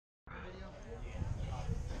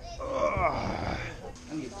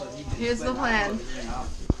Here's the plan.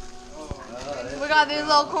 We got these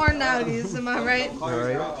little corn doggies, am I right?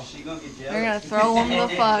 Alright. We're gonna throw them the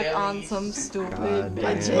fuck on some stupid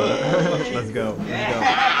bitches. Let's go.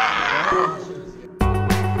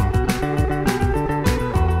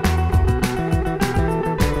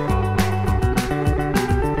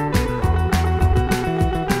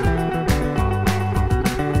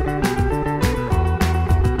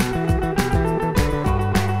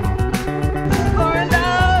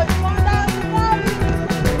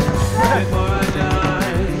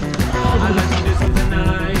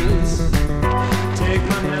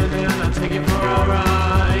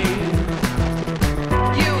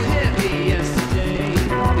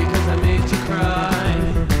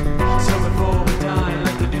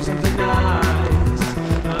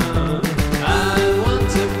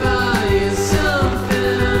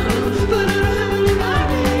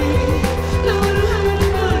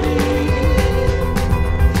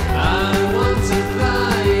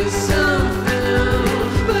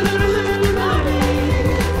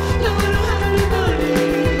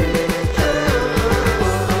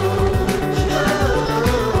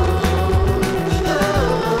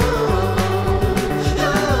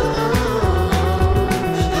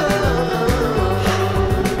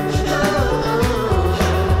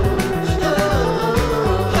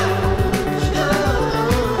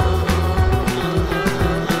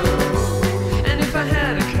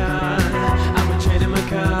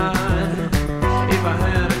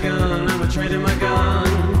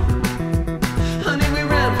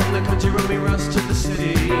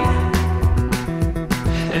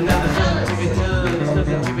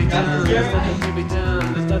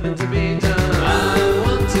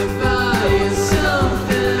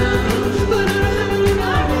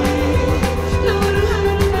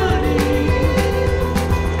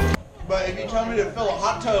 To fill a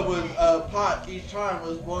hot tub with a pot each time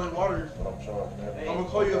with boiling water, I'm gonna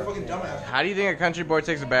call you a fucking dumbass. How do you think a country boy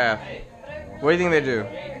takes a bath? What do you think they do?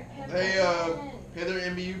 They pay their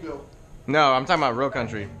MBU bill. No, I'm talking about real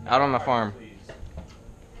country, out on the farm.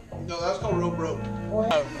 No, that's called real broke.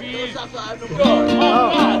 That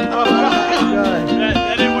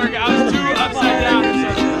didn't work. I was too upside down.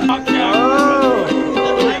 Oh!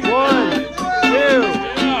 1, 2,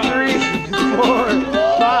 3, 4,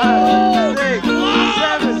 5, 6,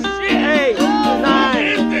 7, 8,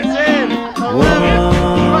 9, 10, 11,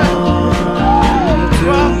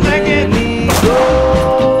 12 seconds.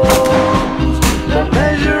 The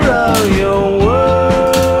measure of your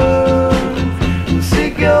worth,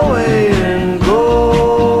 seek your way and go.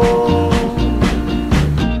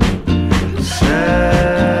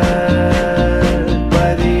 Sat by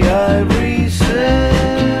the ivory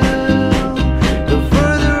cell, the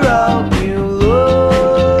further out you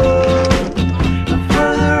look, the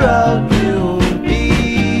further out you'll be.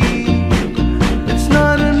 It's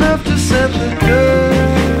not enough to set the curve.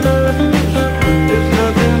 There's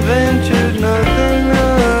nothing ventured, nothing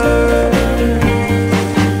earned.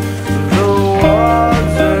 The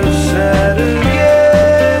odds are set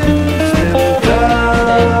against it down.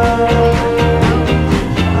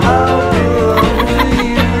 How belong to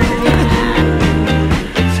you?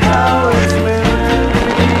 It's how it's meant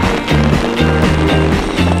to be.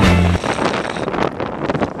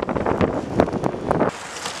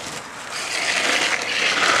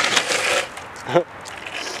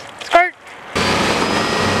 Skirt!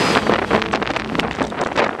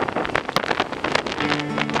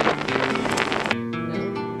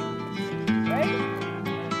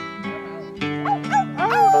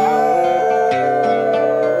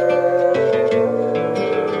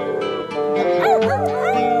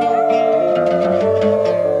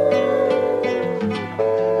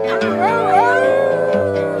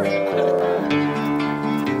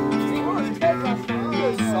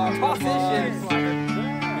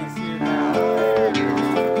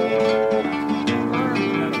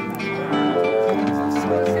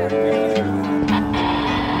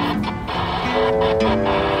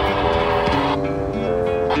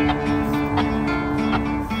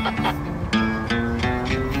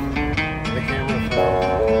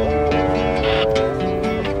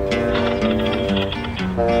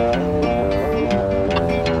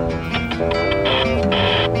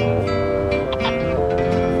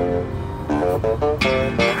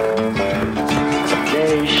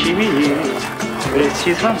 Deixe-me ir,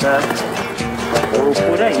 preciso andar, vou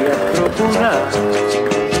por aí a procurar,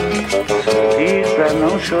 sorrir pra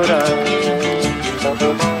não chorar.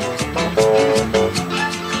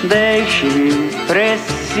 Deixe-me ir,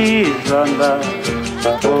 preciso andar,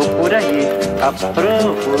 vou por aí a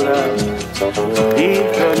procurar, sorrir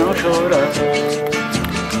pra não chorar.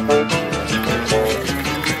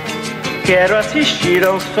 Quero assistir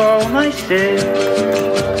ao sol nascer,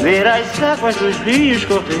 ver as águas dos rios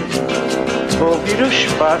correr, ouvir os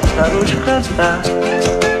pássaros cantar.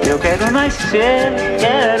 Eu quero nascer,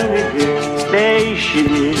 quero viver,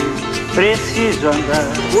 deixe-me, preciso andar.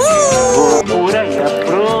 Vou por aí a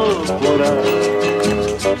procurar,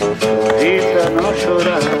 vida não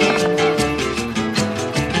chorar.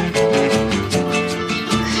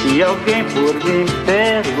 Se alguém por me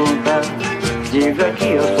perguntar, diga que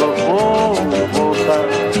eu só vou voltar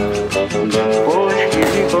depois que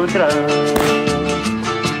me encontrar.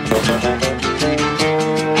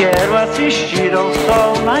 Quero assistir ao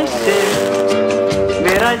sol nascer,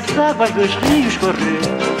 ver as águas dos rios correr,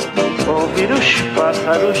 ouvir os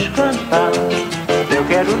pássaros cantar. Eu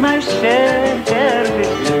quero nascer, quero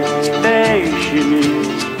viver, deixe-me,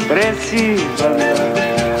 preciso andar.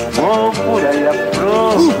 Vou por aí a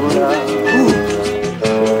procurar,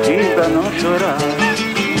 vida não chorar.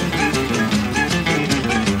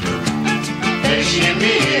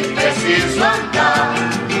 Deixe-me, preciso andar.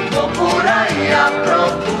 Vou por aí a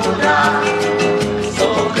procurar,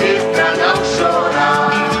 sorrir pra não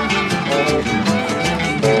chorar.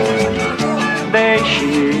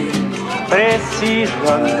 Deixe-me, preciso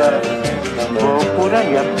andar. Vou por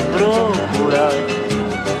aí a procurar,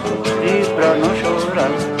 sorrir pra não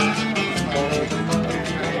chorar.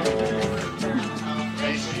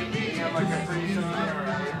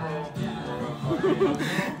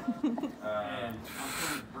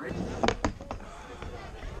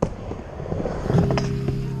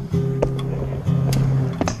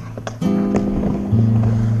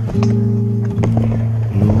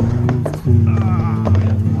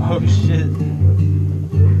 Oh shit.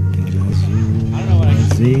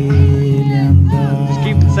 Just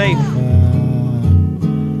keep it safe.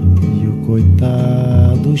 E o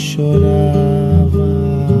coitado chorar.